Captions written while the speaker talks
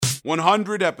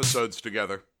100 episodes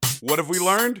together. What have we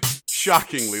learned?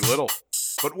 Shockingly little.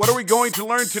 But what are we going to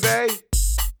learn today?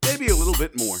 Maybe a little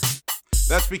bit more.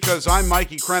 That's because I'm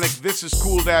Mikey Krennick, this is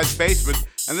Cool Dad's Basement,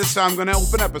 and this time I'm going to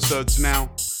open episodes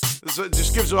now. This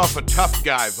just gives off a tough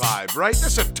guy vibe, right?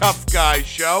 This is a tough guy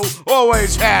show.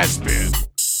 Always has been.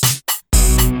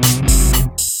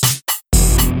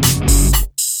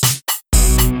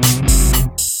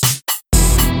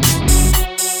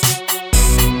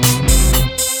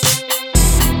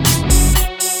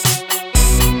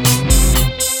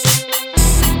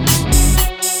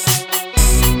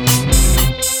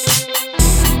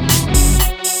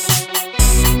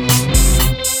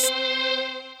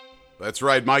 That's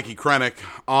right, Mikey Krennick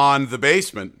on The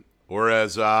Basement, or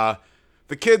as the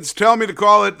kids tell me to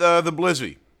call it, the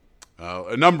Blizzy.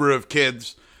 A number of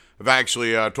kids have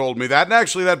actually told me that, and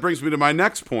actually that brings me to my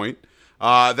next point.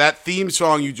 That theme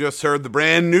song you just heard, the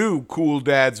brand new Cool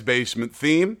Dad's Basement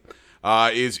theme,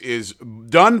 is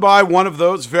done by one of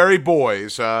those very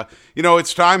boys.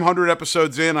 It's time, 100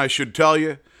 episodes in, I should tell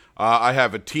you. I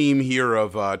have a team here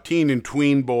of teen and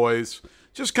tween boys,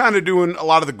 just kind of doing a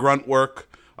lot of the grunt work.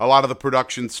 A lot of the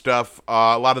production stuff,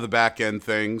 a lot of the back end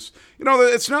things.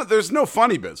 There's no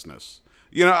funny business.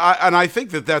 I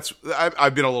think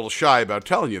I've been a little shy about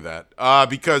telling you that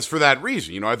because for that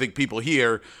reason, I think people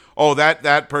hear, oh,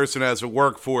 that person has a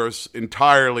workforce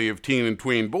entirely of teen and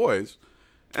tween boys,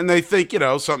 and they think,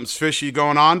 something's fishy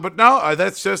going on. But no,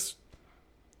 that's just,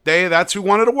 that's who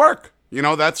wanted to work.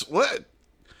 That's lit.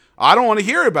 I don't want to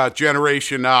hear about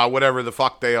generation, whatever the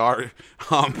fuck they are,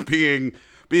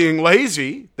 being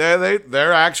lazy. They're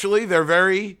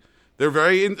very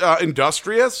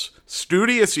industrious,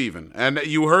 studious even, and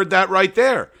you heard that right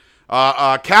there.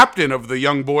 Captain of the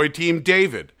young boy team,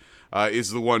 David,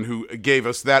 is the one who gave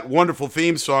us that wonderful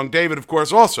theme song. David, of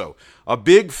course, also a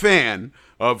big fan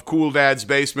of Cool Dad's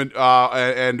Basement,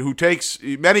 and who takes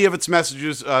many of its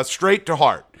messages straight to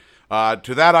heart.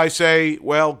 To that I say,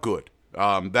 well, good.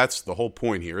 That's the whole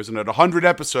point here, isn't it? 100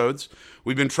 episodes.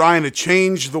 We've been trying to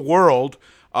change the world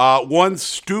one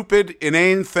stupid,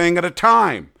 inane thing at a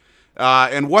time.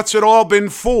 And what's it all been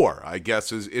for, I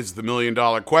guess, is the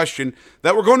million-dollar question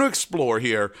that we're going to explore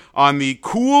here on the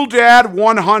Cool Dad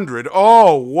 100.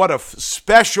 Oh, what a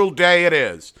special day it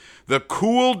is. The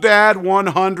Cool Dad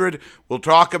 100. We'll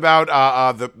talk about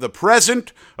the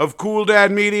present of Cool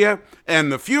Dad Media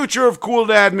and the future of Cool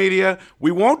Dad Media.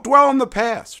 We won't dwell on the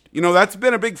past. That's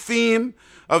been a big theme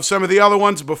of some of the other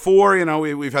ones before.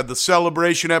 We've had the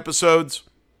celebration episodes.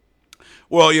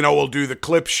 Well, we'll do the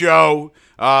clip show.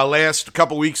 Last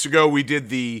couple weeks ago, we did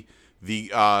the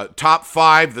top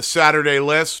 5, the Saturday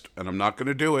list, and I'm not going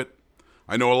to do it.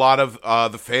 I know a lot of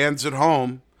the fans at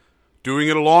home doing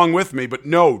it along with me, but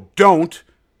no, don't.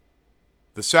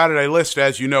 The Saturday list,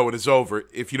 as you know, it is over.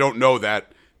 If you don't know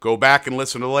that, go back and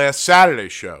listen to the last Saturday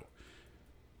show.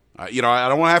 I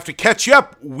don't want to have to catch you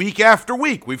up week after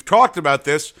week. We've talked about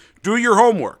this. Do your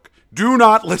homework. Do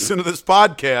not listen to this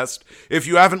podcast if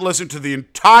you haven't listened to the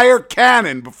entire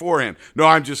canon beforehand. No,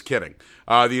 I'm just kidding.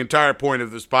 The entire point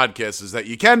of this podcast is that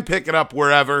you can pick it up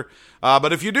wherever,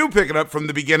 but if you do pick it up from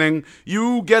the beginning,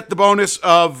 you get the bonus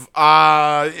of,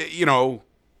 I'll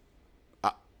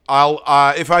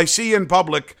if I see you in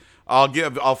public,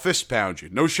 I'll fist pound you.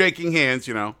 No shaking hands.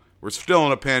 We're still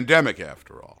in a pandemic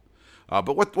after all.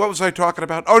 But what was I talking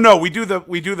about? Oh no, we do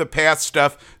the past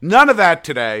stuff. None of that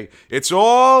today. It's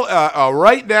all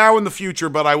right now in the future.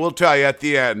 But I will tell you at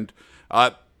the end,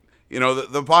 the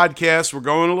podcast. We're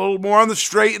going a little more on the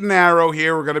straight and narrow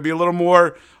here. We're going to be a little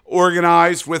more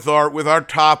organized with our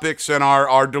topics and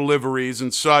our deliveries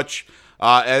and such.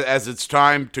 As it's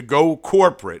time to go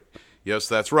corporate. Yes,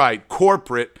 that's right,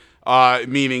 corporate.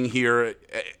 Meaning here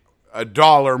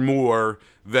 $1 more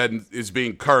than is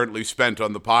being currently spent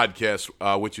on the podcast,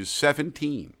 which is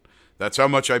 $17. That's how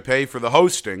much I pay for the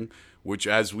hosting, which,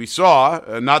 as we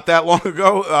saw not that long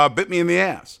ago, bit me in the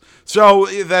ass. So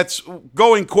that's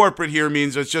going corporate here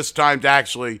means it's just time to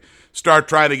actually start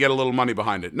trying to get a little money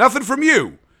behind it. Nothing from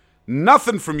you.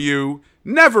 Never from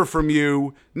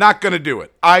you. Not going to do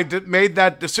it. I made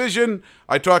that decision.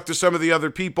 I talked to some of the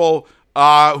other people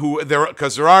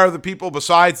because there are other people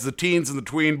besides the teens and the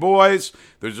tween boys.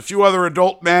 There's a few other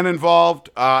adult men involved,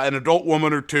 an adult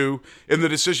woman or two in the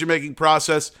decision-making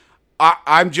process.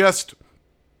 I'm just,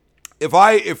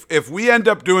 if we end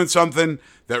up doing something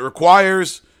that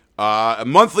requires a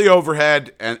monthly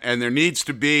overhead and there needs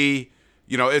to be,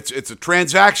 it's a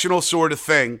transactional sort of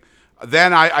thing,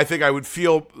 then I think I would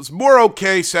feel more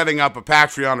okay setting up a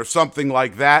Patreon or something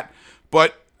like that.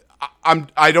 But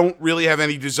I don't really have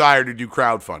any desire to do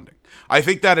crowdfunding. I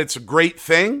think that it's a great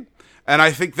thing. And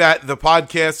I think that the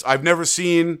podcast, I've never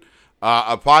seen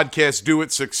a podcast do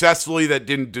it successfully that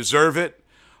didn't deserve it.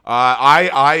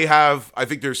 I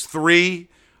think there's three.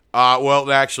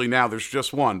 Well, actually, now there's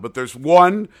just one, but there's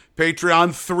one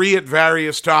Patreon, three at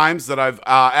various times that I've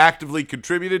actively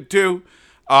contributed to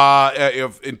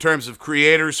in terms of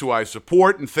creators who I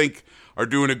support and think are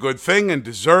doing a good thing and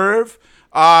deserve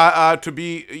to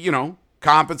be,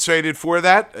 compensated for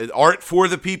that. Art for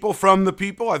the people, from the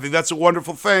people. I think that's a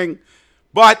wonderful thing.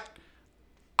 But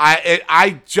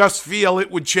I just feel it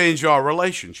would change our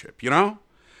relationship,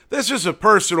 This is a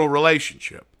personal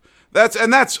relationship.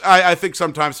 I think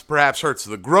sometimes perhaps hurts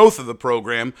the growth of the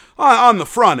program on the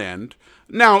front end.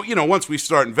 Now, once we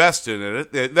start investing in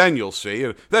it, then you'll see.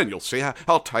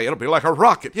 I'll tell you, it'll be like a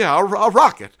rocket. Yeah, a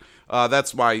rocket.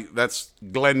 That's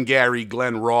Glenn Gary,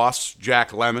 Glenn Ross,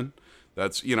 Jack Lemmon.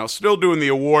 That's, still doing the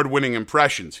award-winning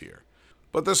impressions here.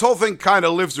 But this whole thing kind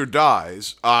of lives or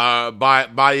dies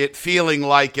by it feeling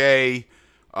like a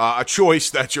choice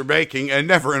that you're making and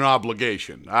never an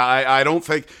obligation. I don't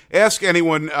think, ask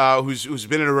anyone who's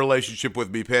been in a relationship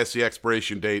with me past the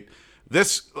expiration date,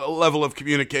 this level of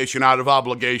communication out of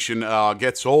obligation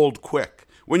gets old quick.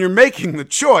 When you're making the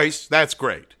choice, that's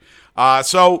great.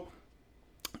 So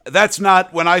that's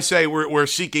not, when I say we're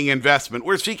seeking investment,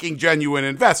 we're seeking genuine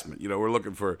investment. We're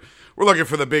looking for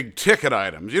the big ticket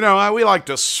items. We like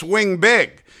to swing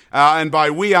big. And by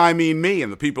we, I mean me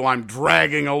and the people I'm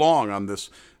dragging along on this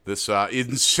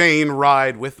insane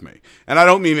ride with me. And I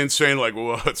don't mean insane like,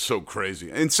 well, it's so crazy.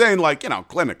 Insane like,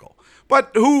 clinical.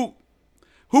 But who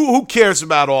cares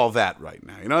about all that right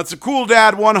now? It's a Cool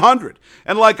Dad 100.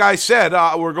 And like I said,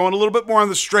 we're going a little bit more on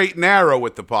the straight and narrow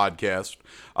with the podcast.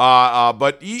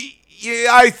 But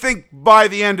I think by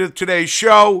the end of today's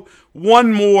show,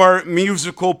 one more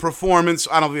musical performance.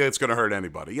 I don't think it's going to hurt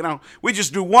anybody. We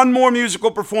just do one more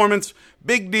musical performance.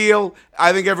 Big deal.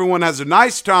 I think everyone has a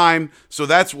nice time. So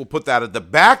we'll put that at the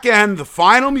back end, the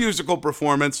final musical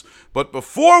performance. But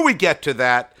before we get to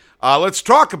that, let's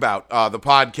talk about the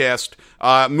podcast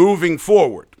moving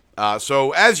forward.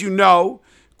 So as you know,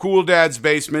 Cool Dad's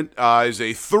Basement is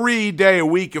a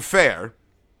 3-day-a-week affair.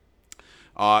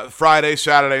 Friday,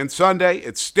 Saturday, and Sunday.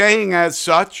 It's staying as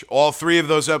such. All three of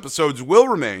those episodes will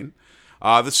remain.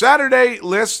 The Saturday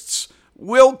lists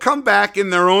will come back in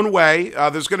their own way.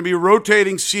 There's going to be a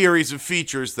rotating series of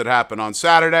features that happen on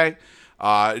Saturday,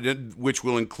 which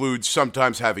will include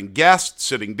sometimes having guests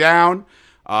sitting down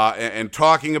and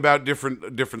talking about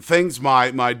different things.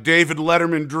 My David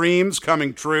Letterman dreams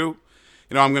coming true.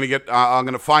 I'm going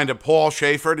to find a Paul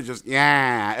Schaefer to just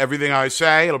everything I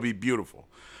say. It'll be beautiful.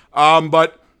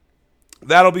 But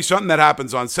that'll be something that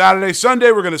happens on Saturday.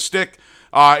 Sunday, we're going to stick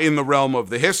in the realm of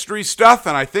the history stuff,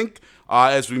 and I think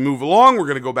as we move along, we're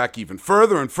going to go back even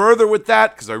further and further with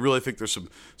that, because I really think there's some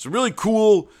really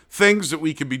cool things that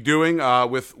we could be doing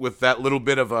with that little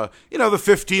bit of the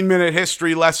 15-minute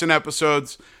history lesson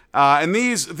episodes. And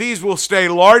these will stay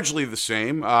largely the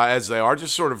same as they are,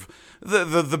 just sort of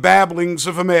the babblings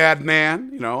of a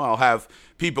madman. I'll have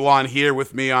people on here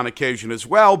with me on occasion as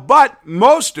well. But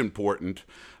most important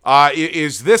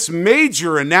is this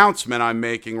major announcement I'm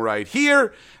making right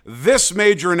here. This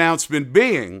major announcement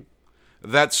being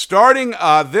that starting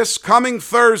this coming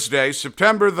Thursday,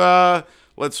 September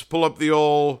let's pull up the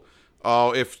old,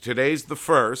 if today's the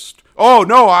 1st. Oh,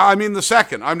 no, I mean the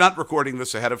 2nd. I'm not recording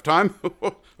this ahead of time.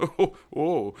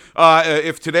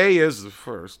 If today is the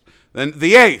 1st, then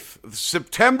the 8th,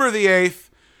 September the 8th,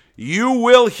 you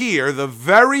will hear the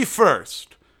very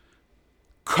first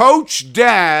Coach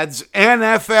Dad's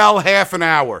NFL Half an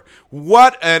Hour.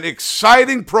 What an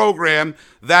exciting program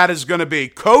that is going to be.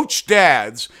 Coach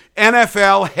Dad's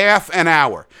NFL Half an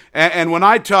Hour. And when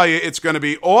I tell you it's going to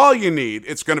be all you need,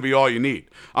 it's going to be all you need.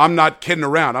 I'm not kidding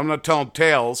around. I'm not telling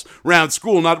tales around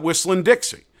school, not whistling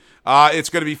Dixie. It's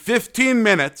going to be 15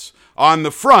 minutes on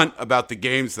the front about the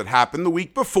games that happened the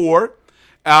week before,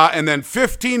 and then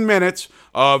 15 minutes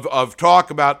of talk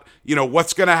about,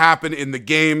 what's going to happen in the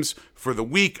games for the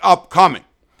week upcoming.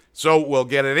 So we'll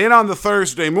get it in on the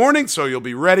Thursday morning, so you'll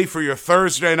be ready for your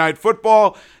Thursday night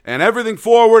football and everything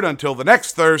forward until the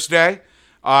next Thursday.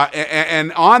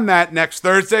 And on that next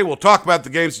Thursday, we'll talk about the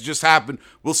games that just happened.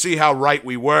 We'll see how right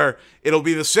we were. It'll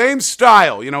be the same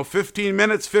style, 15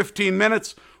 minutes,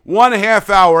 1.5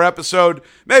 hour episode.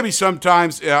 Maybe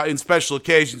sometimes in special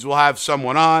occasions we'll have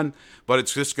someone on, but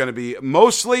it's just going to be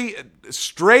mostly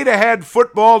straight ahead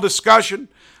football discussion.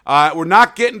 We're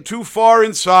not getting too far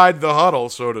inside the huddle,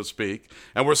 so to speak,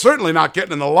 and we're certainly not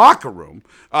getting in the locker room,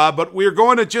 but we're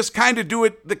going to just kind of do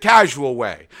it the casual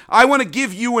way. I want to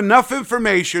give you enough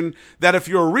information that if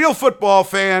you're a real football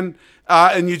fan,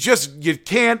 and you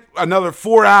can't another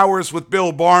 4 hours with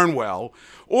Bill Barnwell,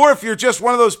 or if you're just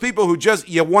one of those people who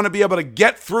you want to be able to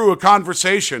get through a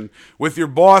conversation with your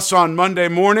boss on Monday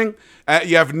morning,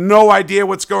 you have no idea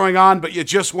what's going on, but you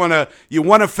just want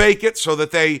to fake it so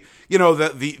that they,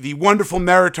 the wonderful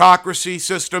meritocracy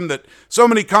system that so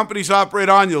many companies operate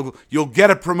on, you'll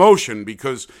get a promotion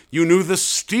because you knew the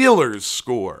Steelers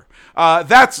score.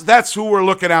 That's who we're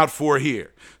looking out for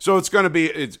here. So it's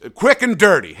quick and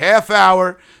dirty,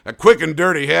 a quick and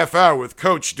dirty half hour with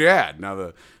Coach Dad. Now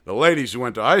the ladies who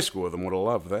went to high school with him would have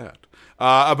loved that.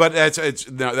 But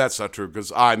that's not true,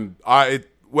 because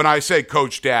when I say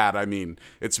Coach Dad, I mean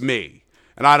it's me,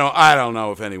 and I don't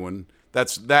know if anyone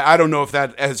I don't know if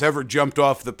that has ever jumped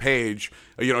off the page.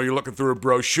 You're looking through a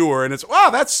brochure and it's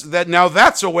now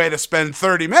that's a way to spend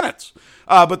 30 minutes.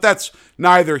 But that's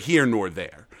neither here nor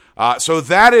there. So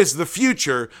that is the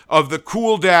future of the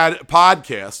Cool Dad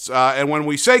podcasts. And when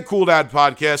we say Cool Dad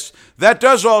podcasts, that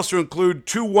does also include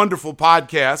two wonderful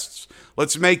podcasts.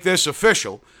 Let's make this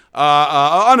official.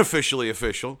 Unofficially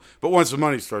official, but once the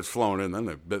money starts flowing in,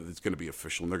 then it's going to be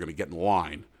official, and they're going to get in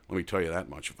line. Let me tell you that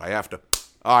much. If I have to,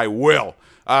 I will.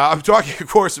 I'm talking, of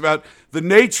course, about the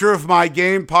Nature of My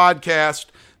Game podcast,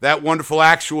 that wonderful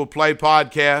actual play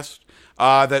podcast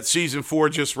that season 4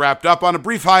 just wrapped up on a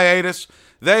brief hiatus.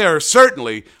 They are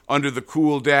certainly under the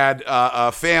Cool Dad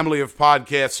family of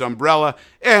podcasts umbrella,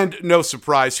 and no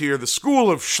surprise here, the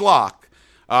School of Schlock,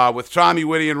 with Tommy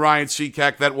Whitty and Ryan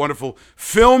Seacack, that wonderful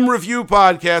film review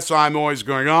podcast I'm always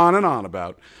going on and on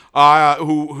about,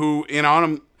 who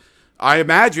I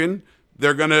imagine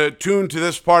they're going to tune to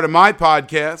this part of my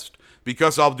podcast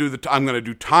because I'm going to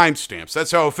do timestamps.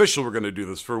 That's how official we're going to do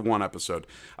this for one episode.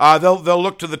 They'll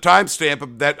look to the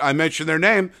timestamp that I mentioned their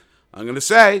name. I'm going to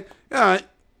say, I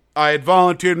had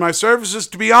volunteered my services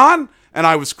to be on, and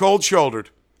I was cold-shouldered.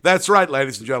 That's right,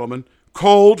 ladies and gentlemen,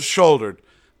 cold-shouldered.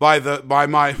 By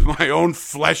my own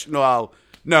flesh. No,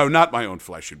 not my own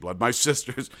flesh and blood. My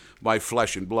sister's my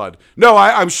flesh and blood. No,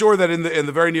 I'm sure that in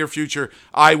the very near future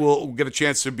I will get a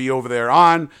chance to be over there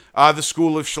on the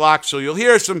School of Schlock. So you'll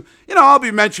hear some. I'll be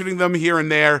mentioning them here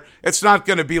and there. It's not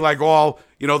going to be like all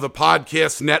the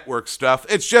podcast network stuff.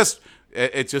 It's just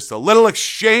a little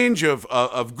exchange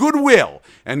of goodwill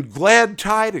and glad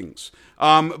tidings.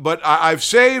 But I've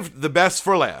saved the best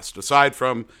for last. Aside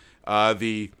from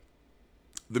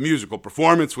the musical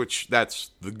performance, which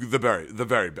that's the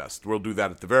very best. We'll do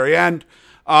that at the very end.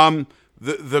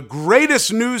 The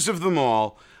greatest news of them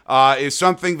all is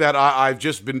something that I've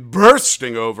just been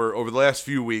bursting over the last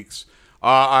few weeks.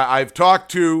 I've talked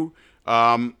to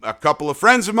a couple of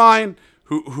friends of mine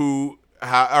who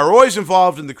are always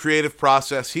involved in the creative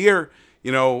process here.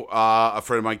 A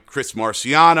friend of mine, Chris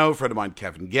Marciano, a friend of mine,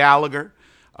 Kevin Gallagher.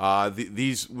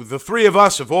 The three of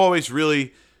us have always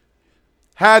really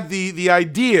had the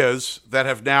ideas that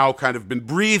have now kind of been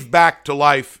breathed back to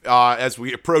life as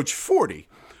we approach 40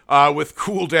 with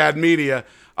Cool Dad Media.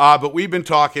 But we've been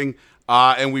talking,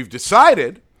 and we've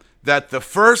decided that the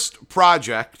first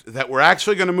project that we're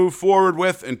actually going to move forward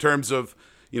with in terms of,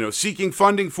 seeking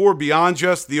funding for beyond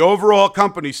just the overall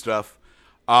company stuff,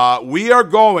 we are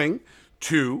going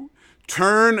to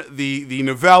turn the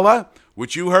novella,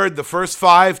 which you heard the first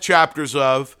 5 chapters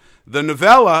of, the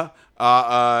novella,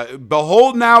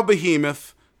 Behold Now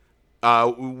Behemoth,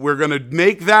 we're going to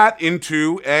make that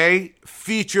into a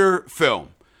feature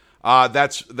film.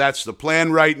 That's the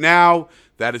plan right now.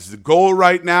 That is the goal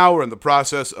right now. We're in the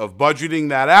process of budgeting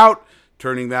that out,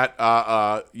 turning that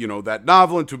that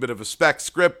novel into a bit of a spec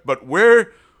script. But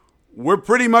we're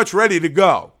pretty much ready to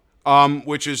go,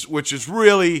 which is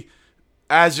really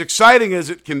as exciting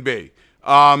as it can be.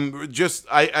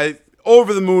 I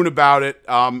over the moon about it,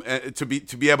 to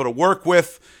be able to work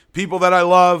with people that I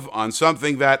love on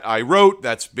something that I wrote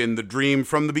that's been the dream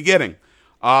from the beginning.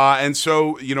 And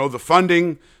so, the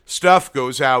funding stuff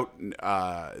goes out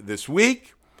this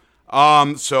week.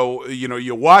 So,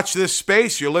 you watch this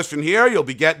space, you listen here, you'll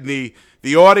be getting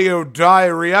the audio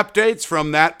diary updates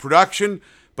from that production.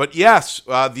 But yes,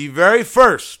 the very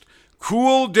first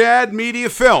Cool Dad Media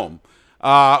film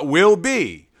will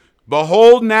be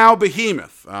Behold Now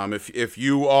Behemoth. If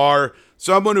you are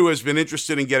someone who has been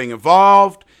interested in getting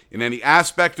involved in any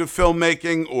aspect of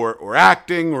filmmaking or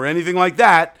acting or anything like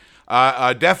that,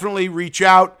 definitely reach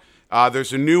out.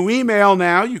 There's a new email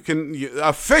now. You can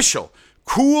official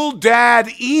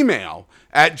cooldademail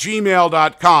at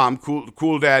gmail.com.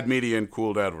 Cool Dad Media and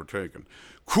Cool Dad were taken.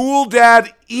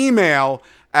 Cooldademail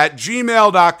at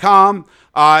gmail.com.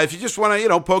 If you just want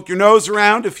to, poke your nose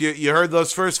around, if you heard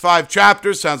those first 5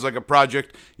 chapters, sounds like a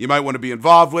project you might want to be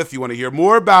involved with, you want to hear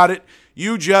more about it,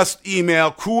 you just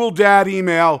email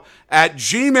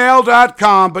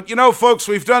cooldademail@gmail.com. But you know, folks,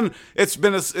 it's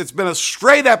been a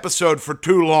straight episode for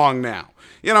too long now.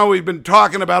 You know, we've been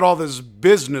talking about all this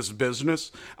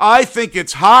business. I think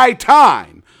it's high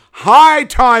time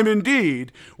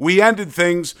indeed, we ended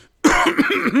things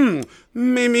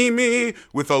me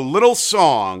with a little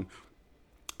song.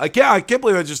 I can't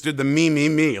believe I just did the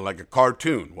me like a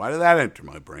cartoon. Why did that enter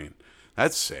my brain?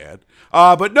 That's sad.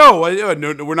 But no,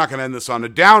 we're not going to end this on a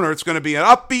downer. It's going to be an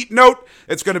upbeat note.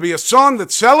 It's going to be a song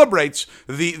that celebrates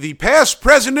the past,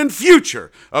 present, and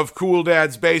future of Cool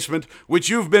Dad's Basement, which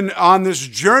you've been on this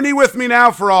journey with me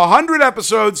now for 100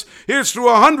 episodes. Here's to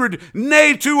 100,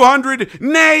 nay 200,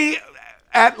 nay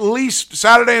at least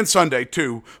Saturday and Sunday,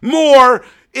 too. More.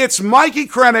 It's Mikey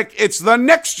Krennick. It's the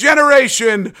next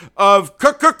generation of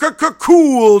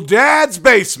Cool Dad's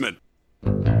Basement.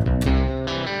 Cool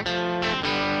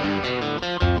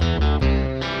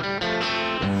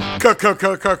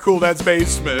Dad's Basement. Cool Dad's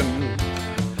Basement.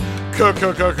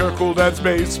 Cool Dad's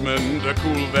Basement.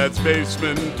 Cool Dad's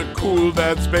Basement. Cool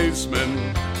Dad's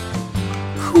Basement.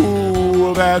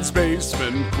 Cool Dad's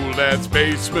Basement.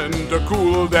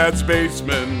 Cool Dad's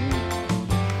Basement.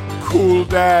 Cool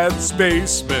Dad's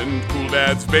Basement. Cool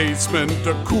Dad's Basement.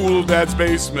 Cool Dad's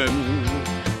Basement.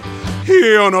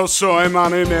 Yo no soy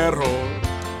marinero.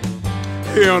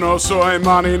 Yo no soy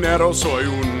marinero. Soy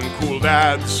un cool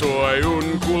dad. Soy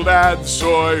un cool dad.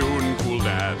 Soy un cool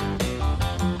dad.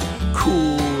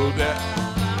 Cool Dad.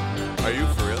 Are you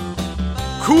for real?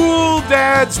 Cool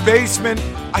Dad's Basement.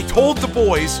 I told the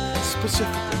boys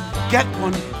specifically, get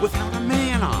one without a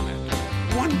man on it.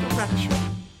 One Direction.